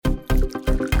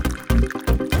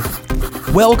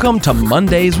Welcome to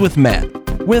Mondays with Matt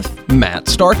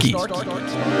Starkey.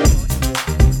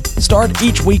 Start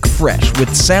each week fresh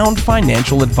with sound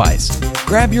financial advice.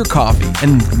 Grab your coffee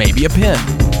and maybe a pen.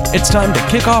 It's time to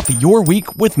kick off your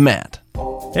week with Matt.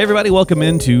 Hey everybody, welcome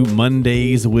into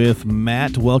Mondays with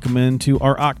Matt. Welcome into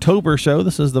our October show.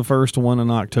 This is the first one in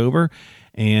October,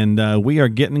 and we are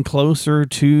getting closer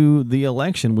to the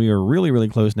election. We are really, really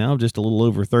close now, just a little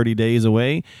over 30 days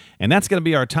away, and that's going to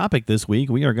be our topic this week.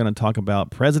 We are going to talk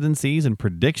about presidencies and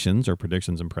predictions, or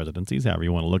predictions and presidencies, however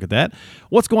you want to look at that.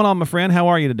 What's going on, my friend? How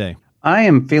are you today? I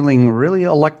am feeling really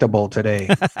electable today.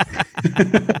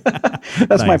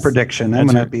 That's Nice. My prediction. I'm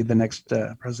going to be the next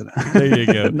president. There you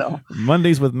go. No.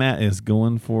 Mondays with Matt is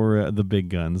going for the big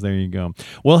guns. There you go.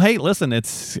 Well, hey, listen,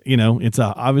 it's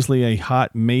obviously a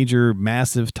hot, major,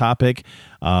 massive topic.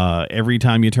 Every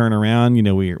time you turn around,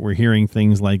 we're hearing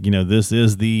things like, this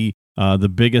is the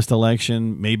biggest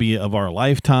election maybe of our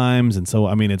lifetimes. And so,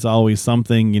 it's always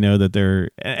something,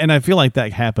 and I feel like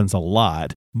that happens a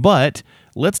lot. But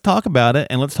let's talk about it,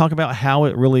 and let's talk about how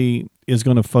it really is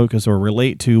going to focus or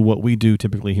relate to what we do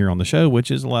typically here on the show,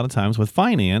 which is a lot of times with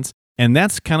finance. And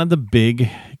that's kind of the big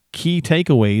key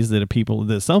takeaways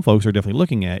that some folks are definitely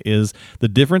looking at, is the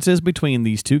differences between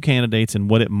these two candidates and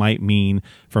what it might mean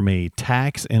from a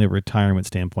tax and a retirement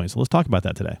standpoint. So let's talk about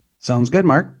that today. Sounds good,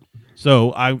 Mark.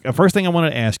 So first thing I wanted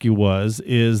to ask you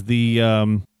is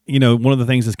the one of the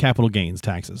things is capital gains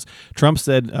taxes. Trump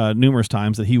said numerous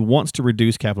times that he wants to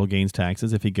reduce capital gains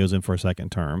taxes if he goes in for a second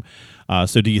term.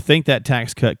 So do you think that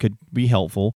tax cut could be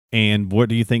helpful? And what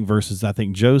do you think versus, I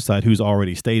think, Joe's side, who's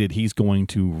already stated he's going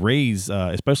to raise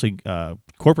especially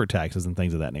corporate taxes and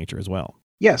things of that nature as well?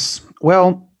 Yes.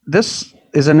 Well, this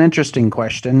is an interesting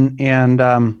question. And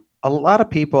a lot of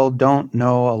people don't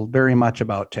know very much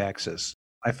about taxes.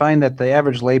 I find that the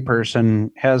average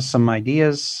layperson has some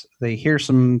ideas. They hear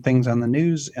some things on the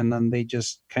news, and then they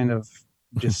just kind of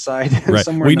decide right.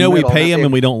 somewhere. We in the know we middle pay that them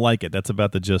and we don't like it. That's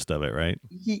about the gist of it, right?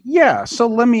 Yeah. So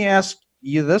let me ask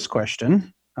you this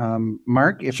question,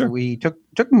 Mark. If Sure. we took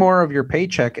more of your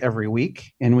paycheck every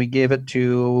week and we gave it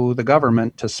to the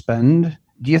government to spend,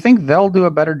 do you think they'll do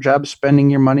a better job spending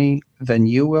your money than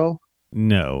you will?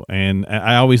 No. And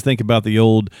I always think about the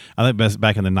old, I think best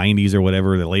back in the 90s or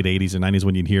whatever, the late 80s or 90s,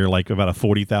 when you'd hear like about a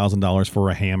 $40,000 for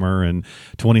a hammer and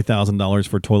 $20,000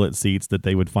 for toilet seats that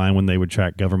they would find when they would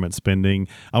track government spending.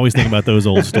 I always think about those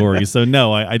old stories. So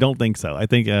no, I don't think so. I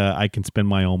think I can spend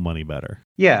my own money better.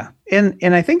 Yeah. And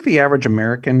I think the average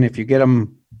American, if you get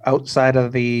them outside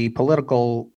of the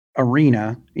political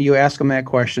arena, you ask them that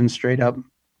question straight up,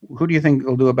 who do you think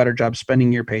will do a better job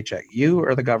spending your paycheck, you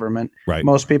or the government? Right.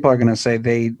 Most people are going to say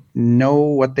they know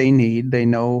what they need. They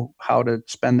know how to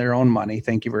spend their own money.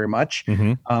 Thank you very much.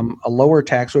 Mm-hmm. A lower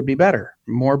tax would be better,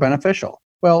 more beneficial.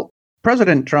 Well,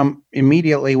 President Trump,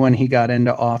 immediately when he got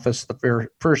into office the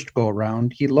first go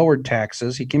around, he lowered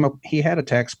taxes. He had a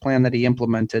tax plan that he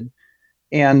implemented.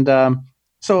 And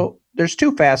so there's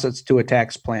two facets to a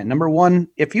tax plan. Number one,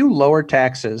 if you lower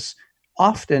taxes,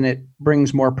 often it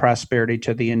brings more prosperity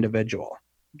to the individual.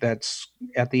 That's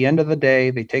at the end of the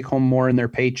day, they take home more in their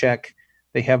paycheck.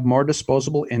 They have more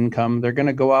disposable income. They're going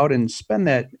to go out and spend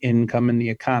that income in the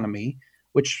economy,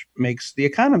 which makes the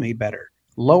economy better.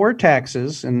 Lower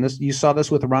taxes, and this you saw this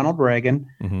with Ronald Reagan,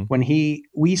 Mm-hmm. when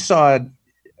we saw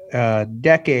a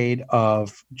decade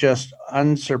of just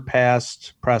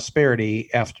unsurpassed prosperity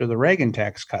after the Reagan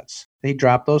tax cuts. They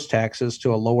dropped those taxes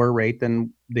to a lower rate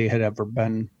than they had ever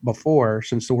been before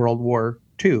since the World War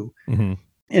II. Mm-hmm.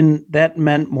 And that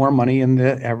meant more money in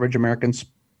the average American's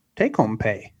take-home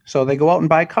pay. So they go out and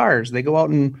buy cars. They go out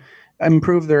and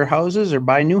improve their houses or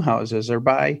buy new houses or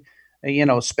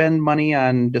spend money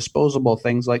on disposable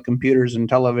things like computers and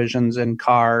televisions and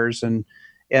cars and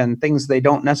things they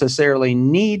don't necessarily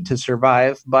need to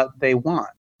survive, but they want.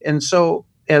 And so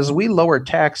as we lower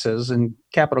taxes and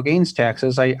capital gains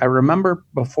taxes, I remember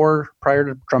prior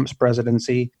to Trump's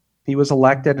presidency, he was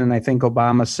elected, and I think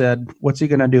Obama said, what's he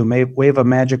going to do? Wave a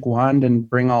magic wand and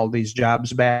bring all these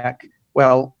jobs back?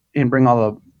 Well, and bring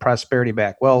all the prosperity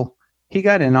back. Well, he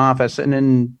got in office, and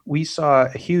then we saw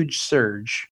a huge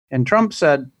surge. And Trump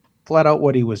said flat out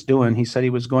what he was doing. He said he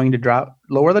was going to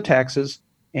lower the taxes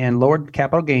and lowered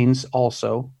capital gains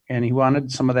also. And he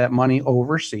wanted some of that money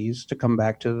overseas to come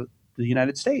back to the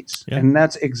United States. Yeah. And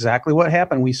that's exactly what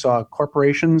happened. We saw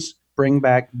corporations bring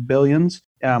back billions.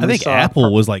 I think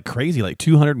Apple was like crazy, like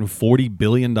 $240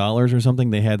 billion or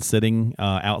something they had sitting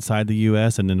outside the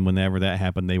U.S. And then whenever that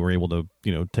happened, they were able to,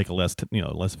 take a less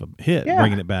of a hit,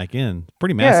 bringing it back in.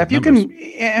 Pretty massive numbers.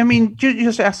 You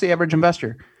just ask the average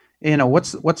investor.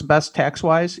 what's best tax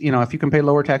wise? If you can pay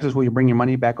lower taxes, will you bring your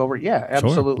money back over? Yeah,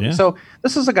 absolutely. yeah. So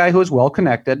this is a guy who is well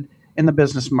connected in the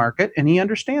business market, and he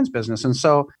understands business. And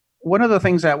so one of the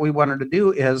things that we wanted to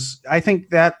do is, I think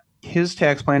that his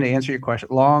tax plan, to answer your question,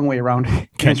 long way around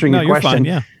answering your question. Fine,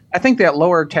 yeah. I think that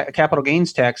lower capital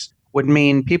gains tax would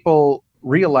mean people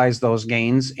realize those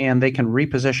gains and they can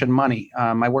reposition money.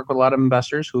 I work with a lot of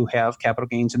investors who have capital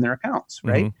gains in their accounts,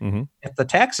 right? Mm-hmm. If the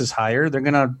tax is higher, they're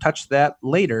going to touch that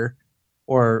later,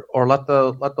 or let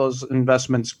those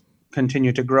investments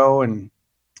continue to grow. And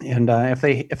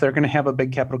if they're going to have a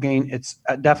big capital gain, it's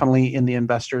definitely in the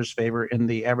investor's favor, in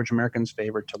the average American's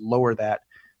favor, to lower that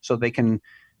so they can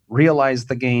realize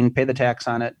the gain, pay the tax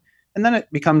on it, and then it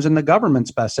becomes in the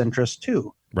government's best interest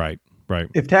too. Right.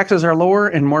 If taxes are lower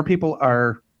and more people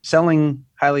are selling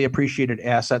highly appreciated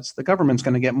assets, the government's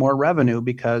going to get more revenue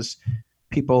because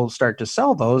people start to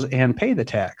sell those and pay the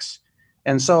tax.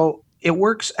 And so it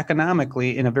works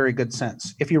economically in a very good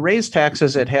sense. If you raise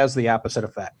taxes, it has the opposite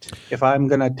effect. If I'm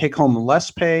going to take home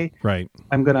less pay, right,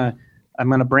 I'm going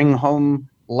to bring home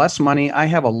less money. I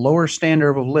have a lower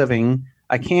standard of living.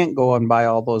 I can't go and buy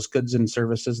all those goods and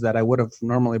services that I would have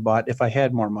normally bought if I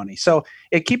had more money. So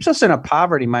it keeps us in a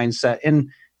poverty mindset. And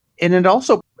it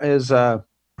also is a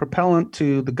propellant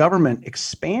to the government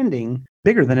expanding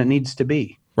bigger than it needs to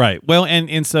be. Right. Well,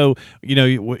 and so,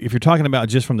 if you're talking about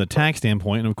just from the tax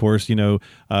standpoint, and of course,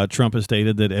 Trump has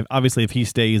stated that obviously if he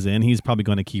stays in, he's probably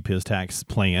going to keep his tax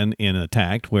plan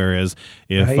intact. Whereas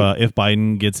if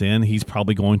Biden gets in, he's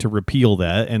probably going to repeal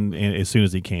that and as soon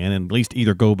as he can, and at least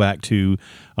either go back to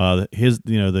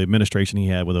the administration he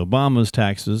had with Obama's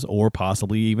taxes, or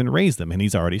possibly even raise them. And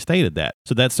he's already stated that.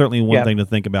 So that's certainly one thing to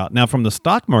think about. Now, from the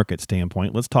stock market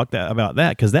standpoint, let's talk about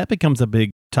that, because that becomes a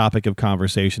big topic of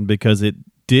conversation, because it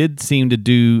did seem to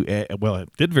do it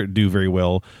did do very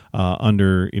well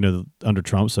under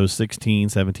Trump. So 16,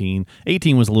 17,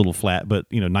 18 was a little flat, but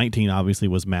 19 obviously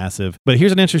was massive. But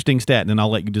here's an interesting stat, and then I'll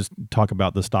let you just talk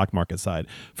about the stock market side.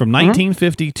 From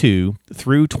 1952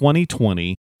 through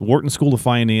 2020, Wharton School of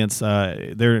Finance,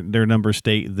 their numbers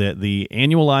state that the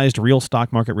annualized real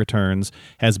stock market returns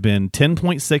has been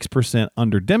 10.6%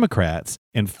 under Democrats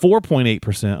and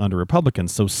 4.8% under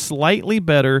Republicans. So slightly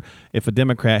better if a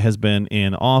Democrat has been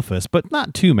in office, but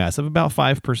not too massive, about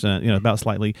 5%, about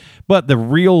slightly. But the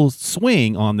real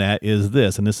swing on that is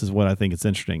this, and this is what I think is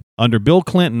interesting. Under Bill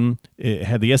Clinton,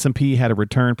 the S&P had a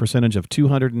return percentage of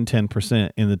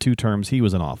 210% in the 2 terms he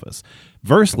was in office.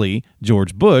 Versely,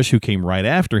 George Bush, who came right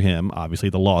after him, obviously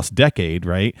the lost decade,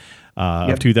 right,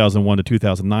 of 2001 to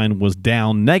 2009, was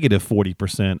down negative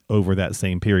 40% over that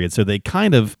same period. So they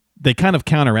kind of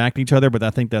counteract each other, but I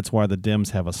think that's why the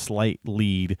Dems have a slight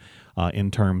lead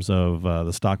in terms of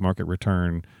the stock market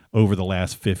return over the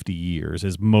last 50 years.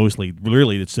 Is mostly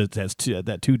really it's that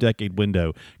 2-decade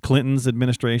window, Clinton's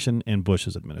administration and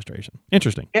Bush's administration.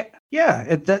 Interesting. Yeah,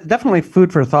 it's definitely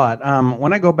food for thought.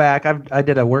 When I go back, I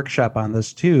did a workshop on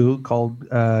this too called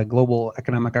Global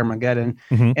Economic Armageddon,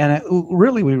 and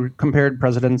we compared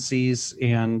presidencies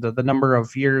and the number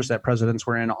of years that presidents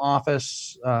were in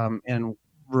office, and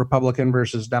Republican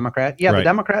versus Democrat. Yeah, right. The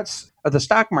Democrats, the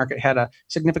stock market had a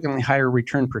significantly higher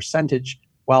return percentage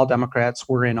while Democrats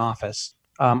were in office.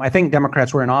 I think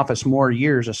Democrats were in office more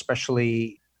years,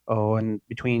 especially in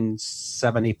between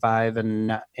 75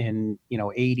 and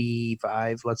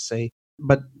 85, let's say.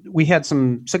 But we had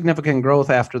some significant growth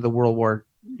after the World War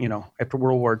II, in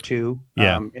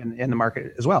the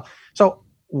market as well. So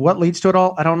what leads to it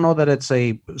all? I don't know that it's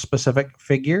a specific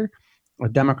figure, a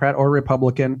Democrat or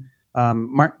Republican.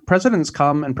 Presidents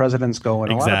come and presidents go,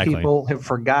 and exactly. A lot of people have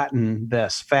forgotten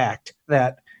this fact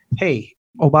that, hey,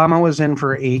 Obama was in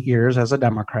for 8 years as a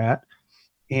Democrat,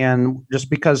 and just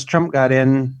because Trump got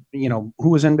in, who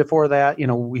was in before that?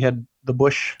 We had the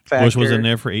Bush factor. Bush was in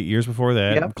there for 8 years before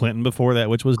that. Yep. Clinton before that,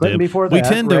 which was Clinton Dib. before we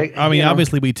that. Tend to, right?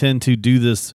 Obviously, we tend to do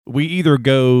this. We either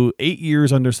go 8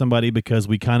 years under somebody because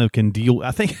we kind of can deal.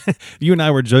 I think you and I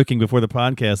were joking before the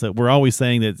podcast that we're always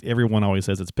saying that everyone always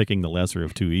says it's picking the lesser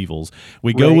of 2 evils.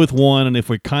 We go with one, and if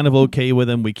we're kind of okay with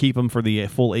them, we keep them for the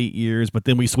full 8 years, but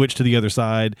then we switch to the other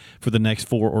side for the next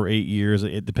 4 or 8 years,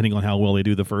 depending on how well they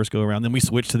do the first go around. Then we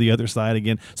switch to the other side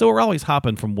again. So we're always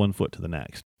hopping from one foot to the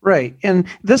next. Right. And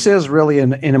this is really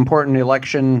an important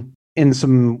election in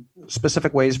some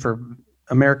specific ways for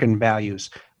American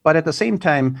values. But at the same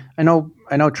time, I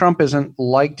know Trump isn't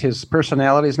liked. His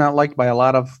personality is not liked by a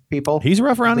lot of people. He's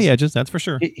rough around the edges, that's for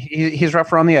sure. He's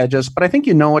rough around the edges, but I think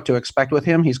you know what to expect with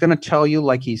him. He's going to tell you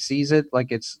like he sees it,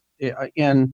 like it's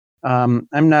in. I'm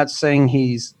not saying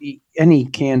he's any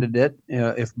candidate.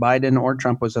 If Biden or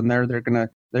Trump was in there, they're going to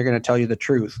they're going to tell you the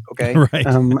truth. Okay. Right.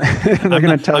 They're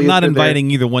going to tell I'm you. not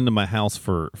inviting either one to my house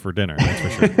for dinner.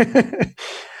 That's for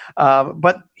sure.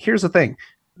 But here's the thing.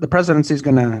 The presidency is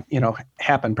going to,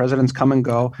 happen. Presidents come and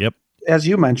go. Yep. As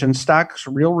you mentioned, stocks,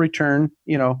 real return,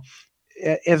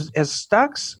 as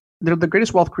stocks, they're the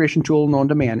greatest wealth creation tool known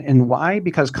to man. And why?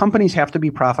 Because companies have to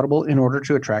be profitable in order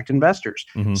to attract investors.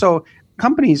 Mm-hmm. So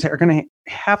companies are going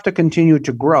to have to continue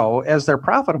to grow. As they're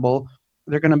profitable,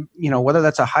 they're going to, whether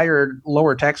that's a higher or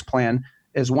lower tax plan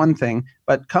is one thing,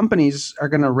 but companies are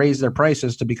going to raise their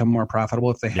prices to become more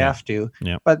profitable if they have to.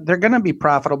 Yeah. But they're going to be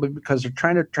profitable because they're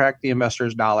trying to attract the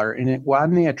investor's dollar. And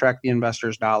when they attract the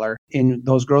investor's dollar, and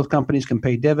those growth companies can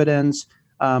pay dividends,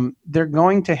 they're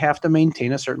going to have to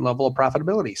maintain a certain level of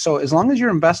profitability. So as long as you're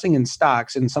investing in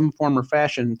stocks in some form or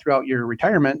fashion throughout your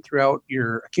retirement, throughout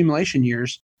your accumulation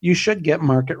years, you should get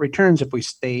market returns if we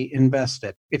stay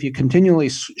invested. If you continually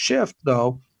shift,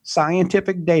 though,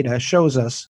 scientific data shows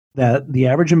us that the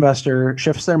average investor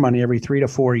shifts their money every 3 to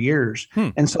 4 years.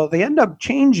 And so they end up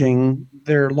changing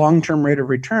their long-term rate of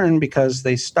return because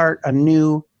they start a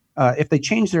new, if they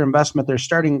change their investment, they're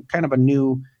starting kind of a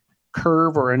new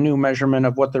curve or a new measurement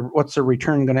of what's the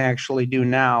return going to actually do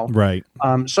now. Right.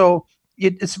 So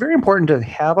it's very important to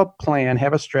have a plan,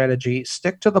 have a strategy,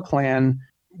 stick to the plan,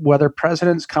 whether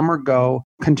presidents come or go,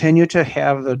 continue to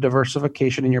have the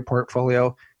diversification in your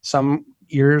portfolio. Some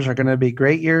years are going to be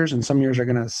great years and some years are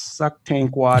going to suck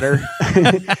tank water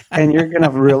and you're going to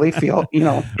really feel,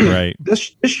 right.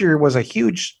 This year was a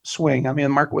huge swing. I mean, the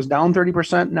market was down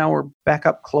 30%. Now we're back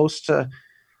up close to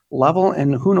level,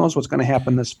 and who knows what's going to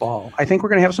happen this fall. I think we're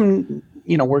going to have some,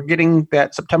 we're getting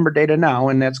that September data now,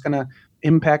 and that's going to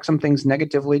impact some things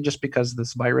negatively just because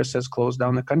this virus has closed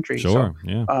down the country. Sure. So,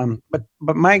 yeah.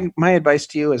 But my advice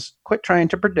to you is quit trying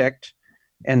to predict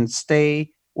and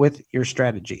stay with your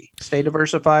strategy. Stay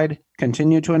diversified,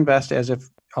 continue to invest as if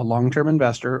a long-term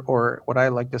investor, or what I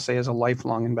like to say is a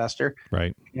lifelong investor.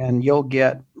 Right. And you'll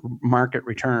get market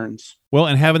returns. Well,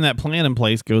 and having that plan in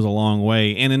place goes a long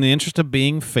way. And in the interest of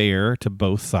being fair to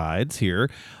both sides here,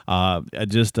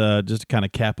 just to kind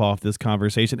of cap off this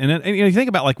conversation, and you think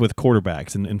about like with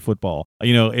quarterbacks in football,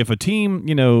 if a team,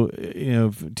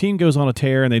 if a team goes on a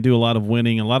tear and they do a lot of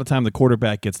winning, a lot of time the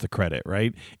quarterback gets the credit,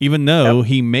 right? Even though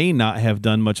he may not have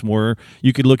done much more.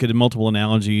 You could look at multiple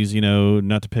analogies,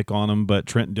 not to pick on him, but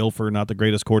Trent Dilfer, not the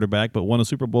greatest quarterback, but won a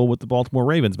Super Bowl with the Baltimore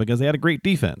Ravens because they had a great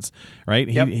defense, right?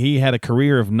 He had a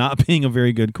career of not being a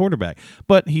very good quarterback,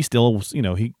 but he still,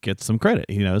 he gets some credit,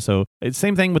 so it's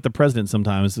same thing with the president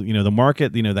sometimes, the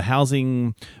market, the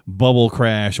housing bubble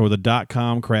crash or the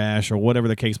 .com crash or whatever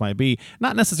the case might be,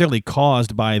 not necessarily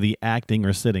caused by the acting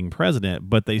or sitting president,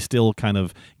 but they still kind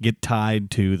of get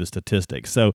tied to the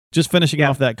statistics. So just finishing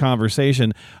off that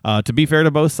conversation, to be fair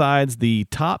to both sides, the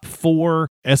top 4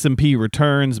 S&P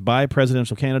returns by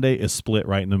presidential candidate is split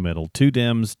right in the middle, 2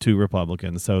 Dems, 2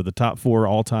 Republicans. So the top 4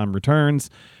 all-time returns,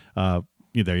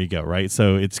 there you go, right?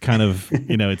 So it's kind of,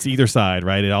 it's either side,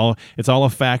 right? It's all a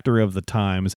factor of the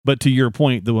times. But to your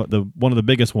point, the one of the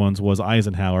biggest ones was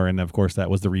Eisenhower, and of course that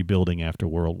was the rebuilding after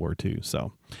World War II.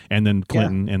 So, and then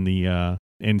Clinton and the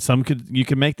and you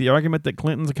could make the argument that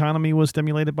Clinton's economy was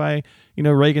stimulated by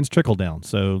Reagan's trickle down.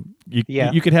 So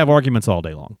you could have arguments all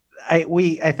day long.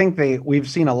 I think we've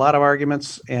seen a lot of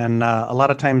arguments, and a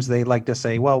lot of times they like to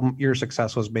say, well, your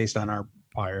success was based on our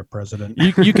prior president.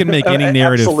 You can make any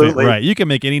narrative fit, Absolutely. right? You can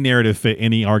make any narrative fit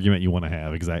any argument you want to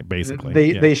have. Exactly.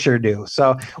 Basically, they sure do.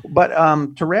 So, but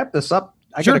to wrap this up,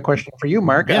 I got a question for you,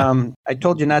 Mark. Yeah. I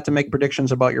told you not to make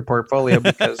predictions about your portfolio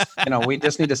because we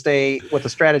just need to stay with the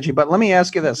strategy. But let me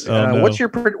ask you this: what's your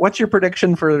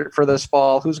prediction for this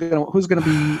fall? Who's gonna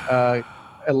be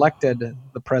elected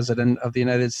the president of the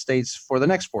United States for the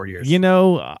next 4 years?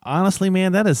 Honestly,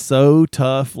 man, that is so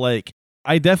tough. Like,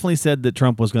 I definitely said that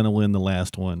Trump was going to win the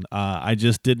last one. I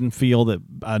just didn't feel that.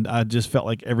 I just felt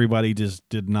like everybody just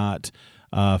did not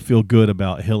feel good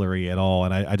about Hillary at all.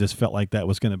 And I just felt like that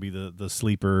was going to be the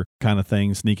sleeper kind of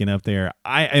thing sneaking up there.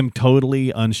 I am totally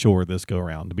unsure this go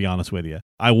around, to be honest with you.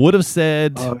 I would have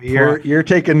said you're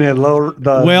taking the low.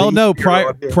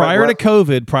 Prior to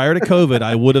COVID,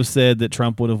 I would have said that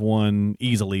Trump would have won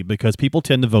easily because people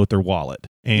tend to vote their wallet.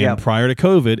 And prior to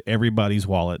COVID, everybody's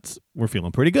wallets were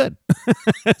feeling pretty good.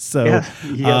 So yes,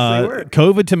 they were.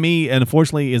 COVID to me,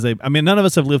 unfortunately, none of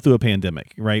us have lived through a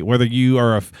pandemic, right? Whether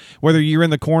you're in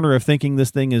the corner of thinking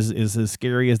this thing is as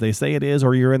scary as they say it is,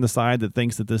 or you're in the side that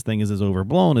thinks that this thing is as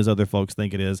overblown as other folks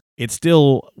think it is, it's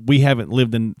still, we haven't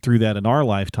lived through that in our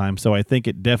lifetime. So I think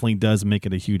it definitely does make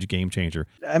it a huge game changer.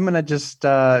 I'm going to just,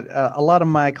 a lot of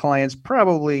my clients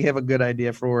probably have a good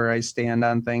idea for where I stand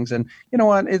on things. And you know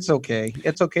what? It's okay.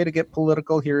 It's okay to get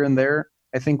political here and there.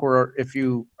 I think if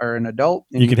you are an adult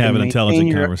and you can have an intelligent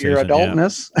your conversation.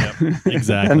 adultness, Yep,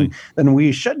 exactly. then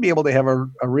we should be able to have a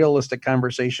realistic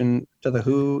conversation to the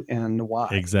who and why.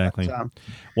 Exactly. But,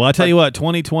 well, I tell you what,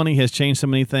 2020 has changed so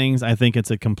many things. I think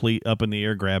it's a complete up in the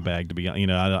air grab bag, to be,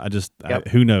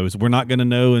 who knows? We're not going to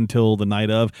know until the night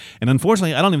of. And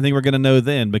unfortunately, I don't even think we're going to know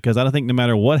then, because I don't think no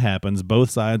matter what happens, both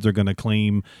sides are going to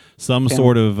claim some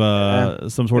sort of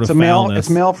foulness. It's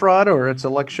mail fraud or it's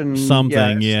election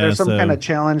something. There's some kind of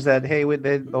challenge that, hey,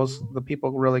 the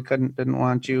people really didn't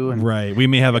want you. And, right. We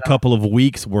may have a couple of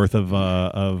weeks worth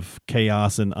of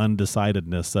chaos and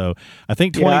undecidedness. So I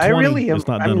think 2020 is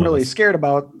not done. I'm really scared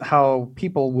about how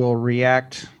people will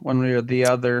react one way or the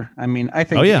other. I mean, I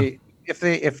think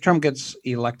if Trump gets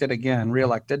reelected, there's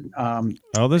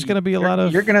going to be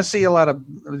you're going to see a lot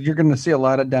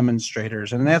of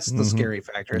demonstrators, and that's the scary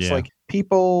factor. It's like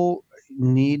people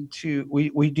need to.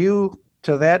 We do.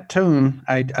 To that tune,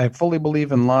 I fully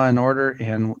believe in law and order,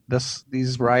 and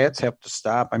these riots have to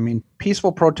stop. I mean,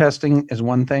 peaceful protesting is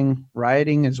one thing,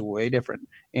 rioting is way different.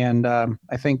 And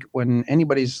I think when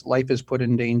anybody's life is put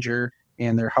in danger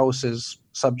and their house is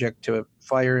subject to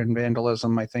fire and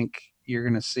vandalism, I think you're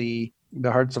going to see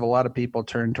the hearts of a lot of people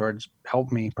turn towards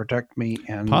help me, protect me,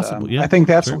 and possibly, I think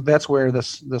that's where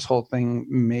this whole thing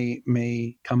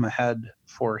may come ahead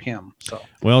for him. So,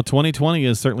 well, 2020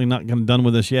 is certainly not done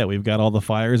with us yet. We've got all the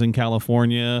fires in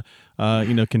California,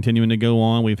 continuing to go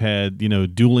on. We've had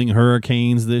dueling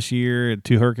hurricanes this year,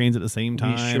 2 hurricanes at the same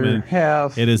time. We sure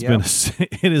have. It has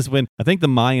been. I think the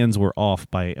Mayans were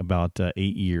off by about 8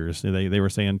 years. They were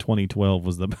saying 2012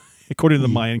 was the. According to the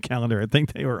Mayan calendar, I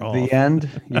think they were off. The end?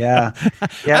 Yeah.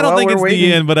 I don't think it's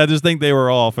the end, but I just think they were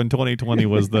off, and 2020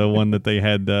 was the one that they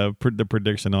had the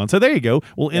prediction on. So there you go.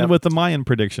 We'll end with the Mayan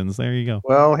predictions. There you go.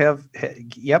 Well,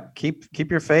 keep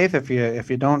your faith. If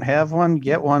you don't have one,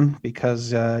 get one,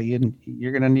 because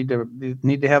you're going to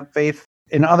need to have faith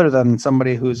in other than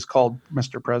somebody who's called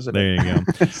Mr. President. There you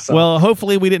go. So. Well,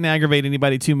 hopefully we didn't aggravate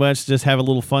anybody too much. Just have a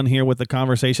little fun here with the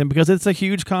conversation, because it's a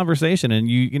huge conversation, and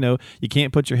you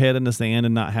can't put your head in the sand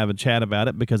and not have a chat about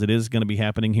it, because it is going to be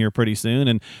happening here pretty soon,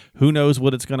 and who knows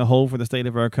what it's going to hold for the state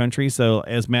of our country. So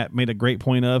as Matt made a great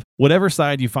point of, whatever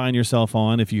side you find yourself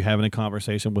on, if you're having a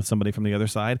conversation with somebody from the other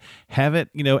side, have it,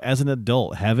 as an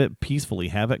adult, have it peacefully,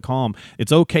 have it calm.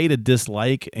 It's okay to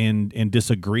dislike and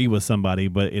disagree with somebody,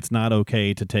 but it's not okay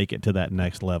to take it to that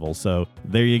next level. So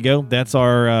there you go. That's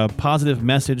our positive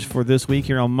message for this week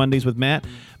here on Mondays with Matt.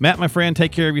 Matt, my friend,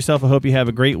 take care of yourself. I hope you have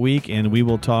a great week, and we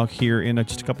will talk here in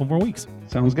just a couple more weeks.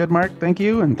 Sounds good, Mark. Thank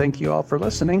you, and thank you all for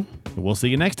listening. We'll see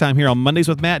you next time here on Mondays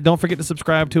with Matt. Don't forget to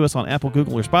subscribe to us on Apple,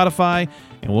 Google, or Spotify,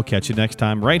 and we'll catch you next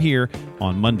time right here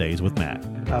on Mondays with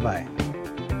Matt. Bye-bye.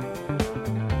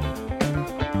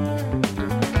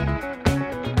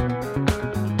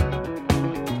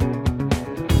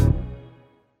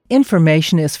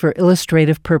 Information is for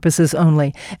illustrative purposes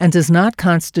only and does not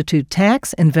constitute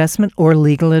tax, investment, or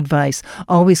legal advice.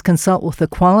 Always consult with a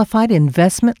qualified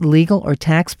investment, legal, or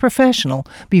tax professional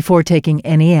before taking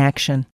any action.